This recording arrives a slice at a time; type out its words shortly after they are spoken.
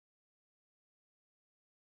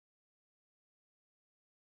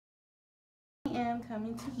Am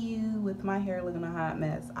coming to you with my hair looking a hot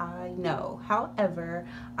mess. I know. However,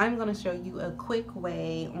 I'm going to show you a quick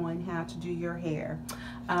way on how to do your hair.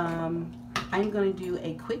 Um, I'm going to do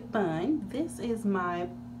a quick bun. This is my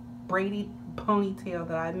braided ponytail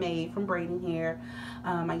that I made from braiding hair.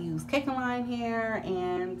 I used cake and line hair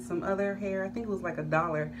and some other hair. I think it was like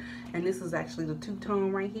 $1. And this is actually the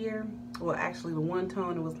two-tone right here. Well, actually the one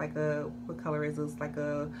tone, it was like a, what color is this? Like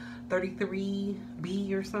a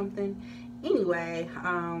 33B or something. Anyway,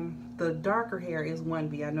 the darker hair is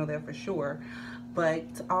 1B. I know that for sure. But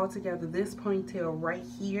altogether, this ponytail right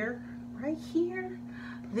here,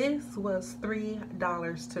 this was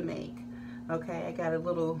 $3 to make. Okay, I got a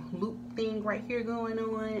little loop thing right here going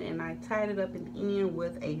on, and I tied it up in the end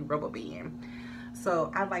with a rubber band.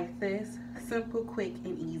 So I like this, simple, quick,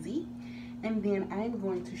 and easy. And then I'm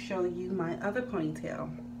going to show you my other ponytail.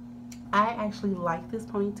 I actually like this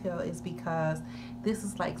ponytail is because this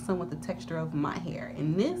is like somewhat the texture of my hair.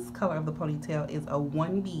 And this color of the ponytail is a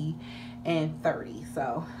 1B and 30.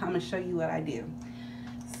 So I'm going to show you what I do.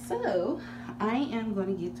 So I am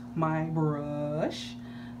going to get my brush.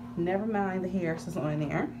 Never mind the hair that's on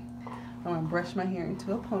there. I'm going to brush my hair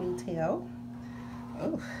into a ponytail.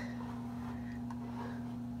 Oh,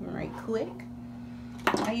 right quick.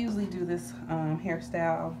 I usually do this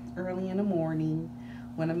hairstyle early in the morning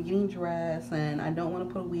when I'm getting dressed and I don't want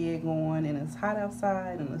to put a wig on and it's hot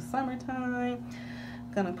outside in the summertime. I'm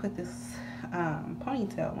gonna put this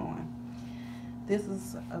ponytail on. This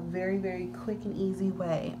is a very, very quick and easy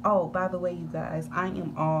way. Oh, by the way, you guys, I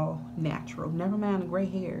am all natural. Never mind the gray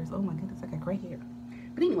hairs. Oh my goodness, I got gray hair.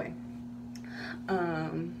 But anyway,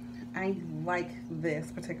 I like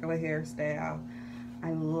this particular hairstyle.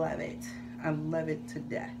 I love it. I love it to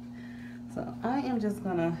death. So I am just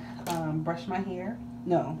gonna brush my hair.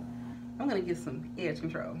 No, I'm gonna get some edge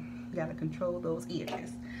control. You gotta control those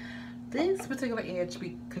edges. This particular edge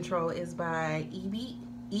control is by EBIM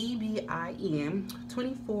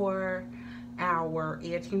 24-hour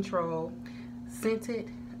edge control, scented.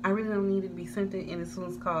 I really don't need it to be scented, and this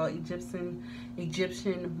one's called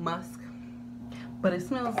Egyptian musk. But it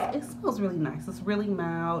smells really nice. It's really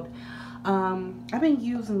mild. I've been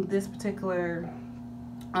using this particular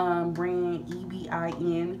brand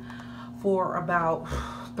EBIN for about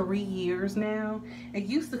 3 years now. It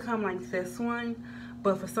used to come like this one,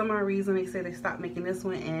 but for some odd reason they said they stopped making this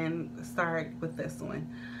one and started with this one.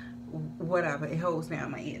 Whatever, it holds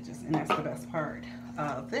down my edges, and that's the best part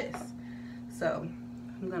of this. So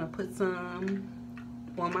I'm gonna put some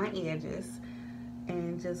on my edges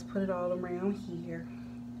and just put it all around here.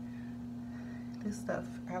 This stuff,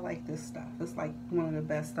 I like this stuff. It's like one of the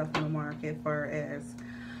best stuff on the market for as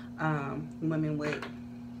women with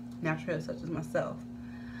natural hair such as myself.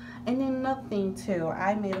 And then another thing too,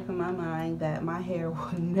 I made up in my mind that my hair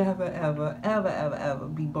will never ever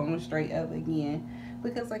be bone straight ever again,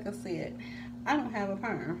 because like I said, I don't have a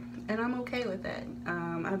perm, and I'm okay with that.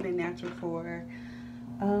 I've been natural for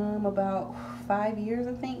about 5 years,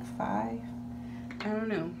 I think. 5, I don't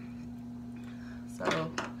know.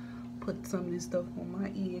 So put some of this stuff on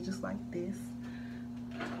my ear just like this.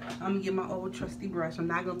 I'm gonna get my old trusty brush. I'm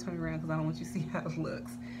not gonna turn around because I don't want you to see how it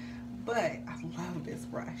looks. But I love this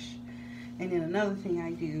brush. And then another thing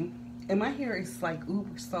I do, and my hair is like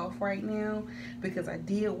uber soft right now because I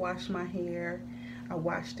did wash my hair. I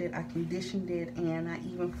washed it, I conditioned it, and I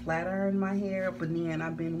even flat ironed my hair. But then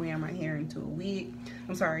I've been wearing my hair into a wig.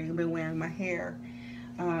 I'm sorry, I've been wearing my hair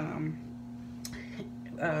kind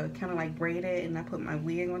of like braided, and I put my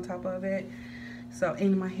wig on top of it. So,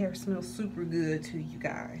 and my hair smells super good too, you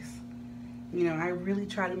guys. You know, I really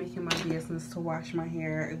try to make it my business to wash my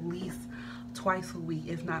hair at least twice a week,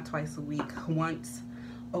 if not twice a week, once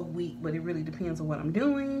a week. But it really depends on what I'm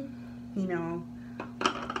doing. You know,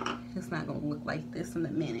 it's not gonna look like this in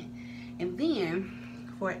a minute. And then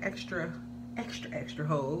for extra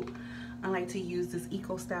hold, I like to use this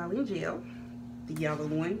Eco Styling Gel, the yellow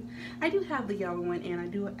one. I do have the yellow one, and I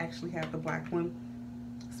do actually have the black one.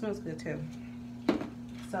 It smells good too.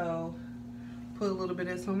 So put a little bit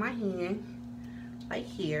of this on my hand, like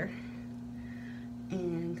here,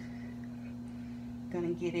 and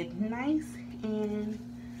gonna get it nice and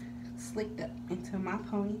slicked up into my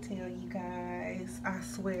ponytail, you guys. I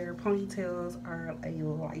swear, ponytails are a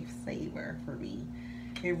lifesaver for me.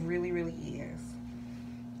 It really, really is.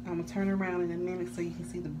 I'm gonna turn around in a minute so you can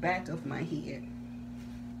see the back of my head.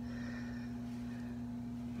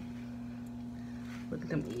 Look at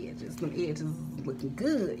them edges. Them edges is looking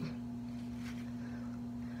good.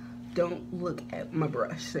 Don't look at my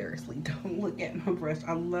brush. Seriously, don't look at my brush.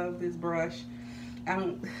 I love this brush. I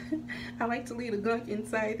don't I like to leave the gunk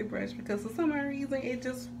inside the brush because for some reason it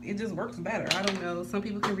just works better. I don't know. Some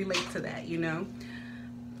people can relate to that, you know.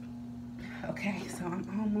 Okay, so I'm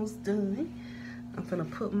almost done. I'm gonna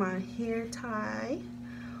put my hair tie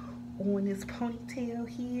on this ponytail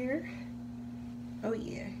here. Oh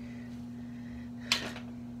yeah.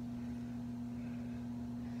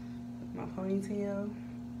 My ponytail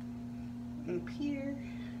up here.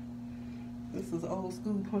 This is old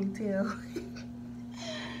school ponytail.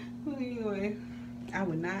 But anyway, I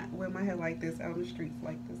would not wear my hair like this out in the streets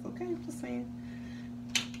like this, okay? I'm just saying.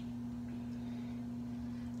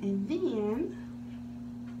 And then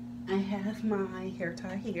I have my hair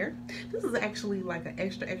tie here. This is actually like an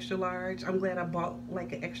extra large. I'm glad I bought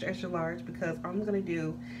like an extra large because all I'm gonna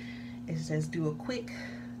do is just do a quick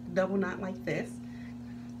double knot like this.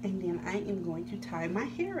 And then I am going to tie my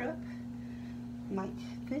hair up like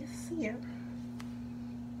this here.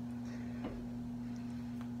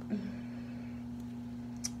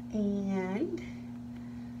 And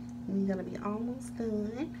I'm gonna be almost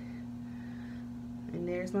done. And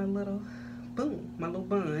there's my little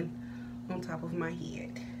bun on top of my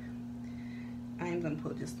head. I am gonna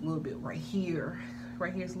put just a little bit right here.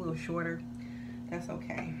 Right here is a little shorter. That's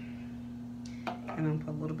okay. And I'm gonna put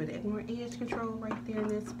a little bit more edge control right there in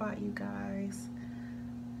this spot, you guys.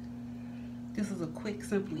 This is a quick,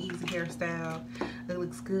 simple, easy hairstyle. It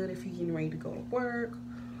looks good if you're getting ready to go to work,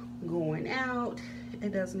 going out.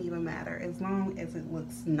 It doesn't even matter as long as it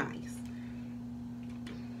looks nice.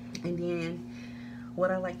 And then what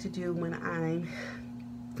I like to do when I'm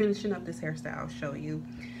finishing up this hairstyle, I'll show you.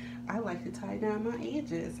 I like to tie down my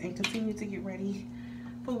edges and continue to get ready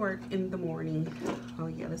for work in the morning. Oh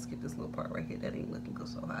yeah, let's get this little part right here. That ain't looking good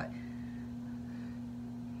so hot.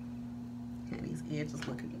 And these edges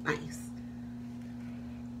looking nice.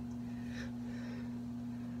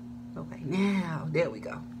 Okay, now, there we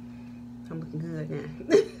go. I'm looking good now.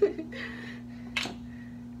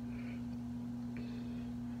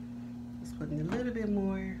 Just putting a little bit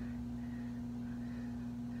more.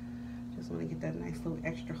 Just want to get that nice little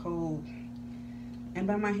extra hold. And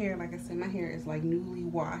by my hair, like I said, my hair is like newly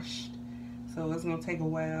washed. So it's going to take a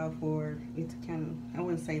while for it to kind of, I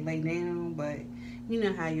wouldn't say lay down, but you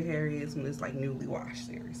know how your hair is when it's like newly washed,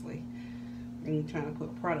 seriously. And you're trying to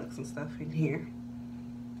put products and stuff in here.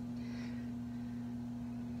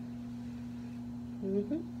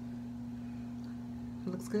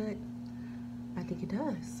 Looks good. I think it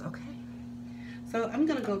does. Okay. So I'm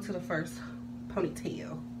going to go to the first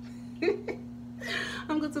ponytail.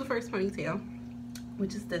 I'm going to the first ponytail,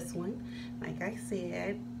 which is this one. Like I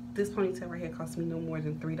said, this ponytail right here cost me no more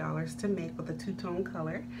than $3 to make with a two-tone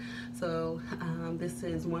color. So this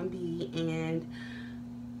is 1B and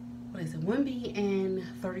what is it? 1B and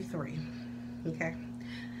 33. Okay.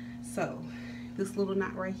 So this little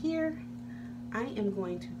knot right here, I am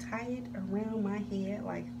going to tie it around my head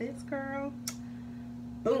like this, girl.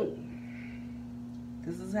 Boom.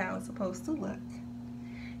 This is how it's supposed to look.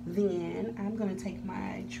 Then I'm going to take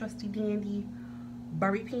my trusty dandy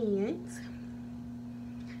bobby pins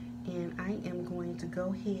and I am going to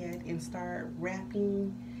go ahead and start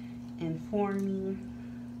wrapping and forming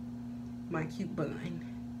my cute bun.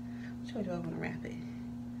 Which way do I want to wrap it?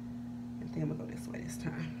 I think I'm going to go this way this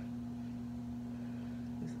time.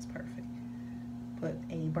 This is perfect. Put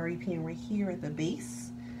a bobby pin right here at the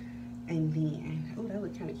base. And then, oh, that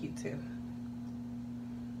look kind of cute too.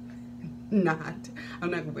 I'm not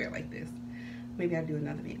going to wear it like this. Maybe I'll do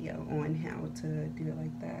another video on how to do it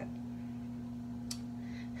like that.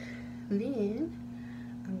 Then,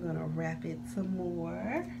 I'm going to wrap it some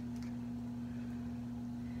more.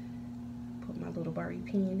 Put my little bobby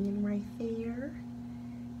pin in right there.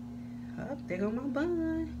 Up, there go my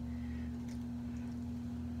bun.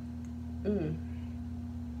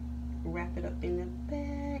 Wrap it up in the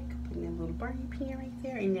back, putting a little bobby pin right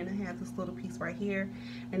there, and then I have this little piece right here,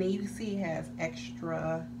 and then you can see it has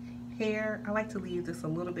extra hair. I like to leave this a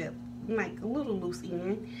little bit, like a little loose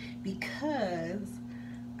end, because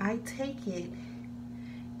I take it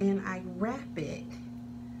and I wrap it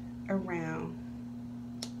around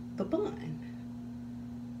the bun.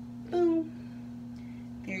 Boom.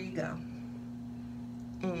 There you go.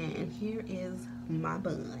 And here is my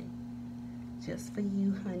bun. Just for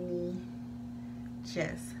you, honey.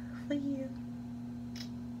 Just for you.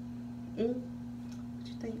 What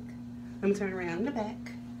you think? Let me turn around in the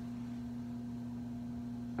back.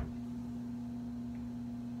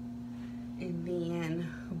 And then,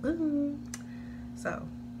 boom. So,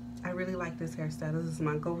 I really like this hairstyle. This is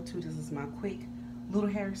my go-to. This is my quick little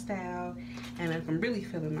hairstyle. And if I'm really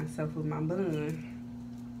feeling myself with my bun,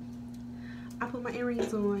 I put my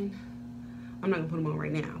earrings on, I'm not gonna put them on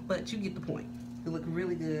right now, but you get the point. They look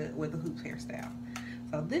really good with the hoops hairstyle.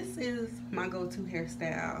 So this is my go-to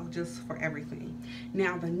hairstyle just for everything.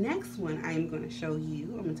 Now the next one I am going to show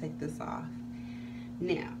you, I'm going to take this off.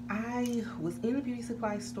 Now I was in a beauty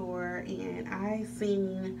supply store and I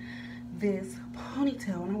seen this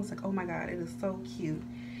ponytail and I was like, oh my god, it is so cute.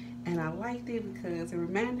 And I liked it because it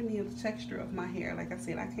reminded me of the texture of my hair. Like I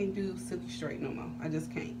said, I can't do silky straight no more. I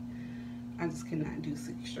just can't. I just cannot do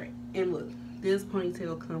silky straight. And look, this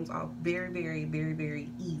ponytail comes off very, very, very, very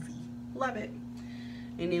easy. Love it.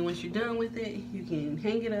 And then once you're done with it, you can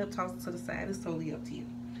hang it up, toss it to the side. It's totally up to you.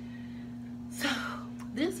 So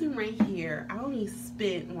this one right here, I only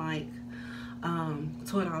spent like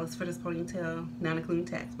 $12 for this ponytail, not including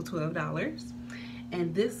tax, but $12.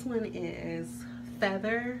 And this one is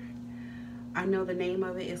Feather. I know the name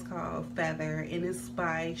of it is called Feather, and it's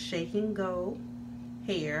by Shake and Go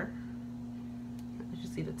Hair. You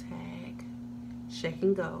see the tag, Shake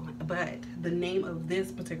and Go, but the name of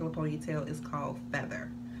this particular ponytail is called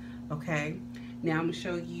Feather. Okay, now I'm gonna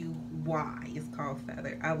show you why it's called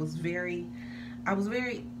Feather. I was just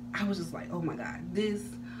like, oh my god, this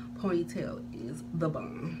ponytail is the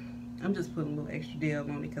bomb. I'm just putting a little extra gel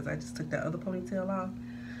on it because I just took that other ponytail off.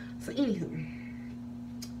 So anywho,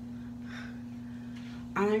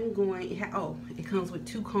 I'm going, oh, it comes with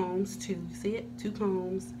 2 combs too. You see it? 2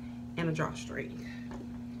 combs and a drawstring.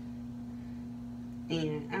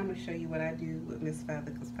 And I'm going to show you what I do with Miss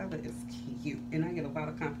Feather, because Feather is cute. And I get a lot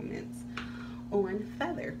of compliments on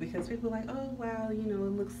Feather because people are like, oh wow, you know,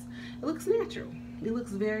 it looks natural. It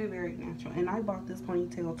looks very, very natural. And I bought this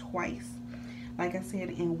ponytail twice. Like I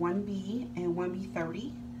said, in 1B and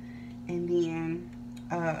 1B30. And then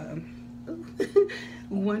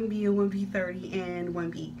 1B and 1B30 and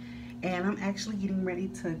 1B. And I'm actually getting ready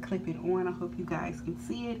to clip it on. I hope you guys can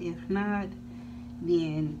see it. If not,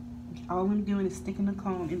 then all I'm doing is sticking the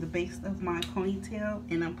comb in the base of my ponytail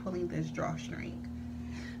and I'm pulling this drawstring.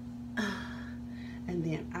 And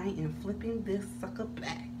then I am flipping this sucker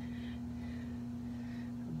back.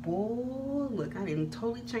 Boy, look, I didn't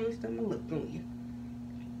totally change my look on you.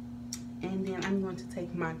 And then I'm going to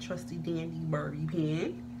take my trusty dandy Barbie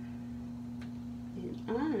pin. And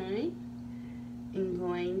I am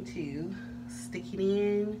going to stick it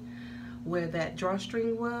in where that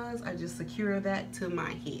drawstring was. I just secure that to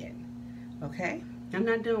my head. Okay? I'm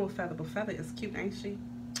not done with Feather, but Feather is cute, ain't she?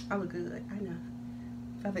 I look good, I know.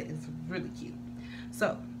 Feather is really cute.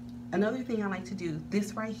 So, another thing I like to do,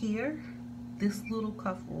 this right here, this little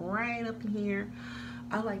cuff right up in here,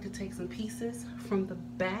 I like to take some pieces from the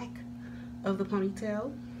back of the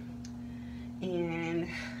ponytail and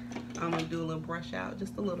I'm going to do a little brush out,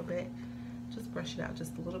 just a little bit. Just brush it out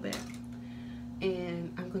just a little bit. And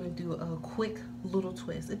I'm going to do a quick little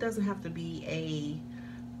twist. It doesn't have to be a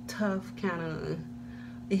tough kind of,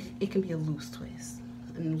 it can be a loose twist.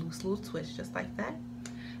 A loose little twist just like that.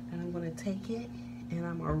 And I'm going to take it and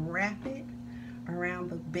I'm going to wrap it around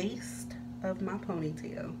the base of my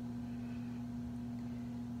ponytail.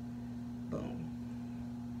 Boom.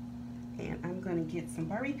 And I'm going to get some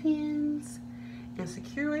Barbie pins and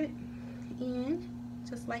secure it in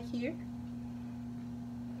just like here.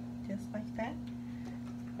 Just like that.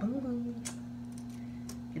 Boom.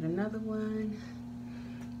 Get another one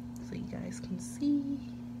so you guys can see.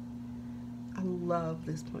 I love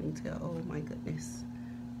this ponytail. Oh my goodness.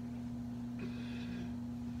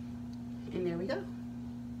 And there we go.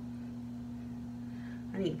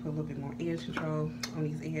 I need to put a little bit more edge control on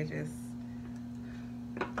these edges.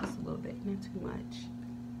 Just a little bit, not too much.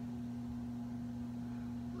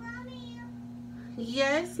 Mommy.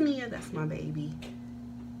 Yes, Mia, that's my baby.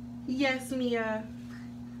 Yes, Mia.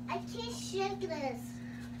 I can't shake this.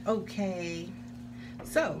 Okay.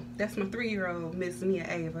 So, that's my 3-year-old, Miss Mia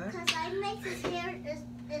Ava. Because I make his hair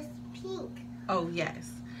is pink. Oh,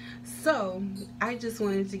 yes. So, I just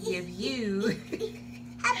wanted to give you...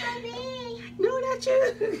 No, not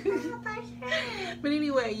you. But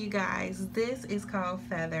anyway, you guys, this is called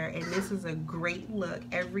Feather, and this is a great look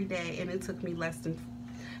every day, and it took me less than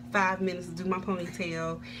 5 minutes to do my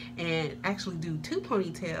ponytail and actually do 2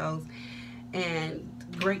 ponytails. And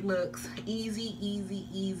great looks, easy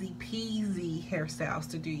peasy hairstyles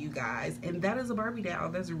to do, you guys. And that is a Barbie doll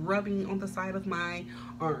that's rubbing on the side of my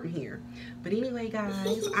arm here. But anyway, guys,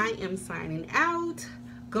 I am signing out.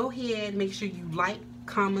 Go ahead, make sure you like,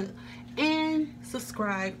 comment, and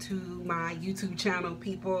subscribe to my YouTube channel,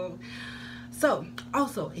 people. So,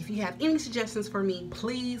 also, if you have any suggestions for me,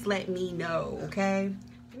 please let me know, okay?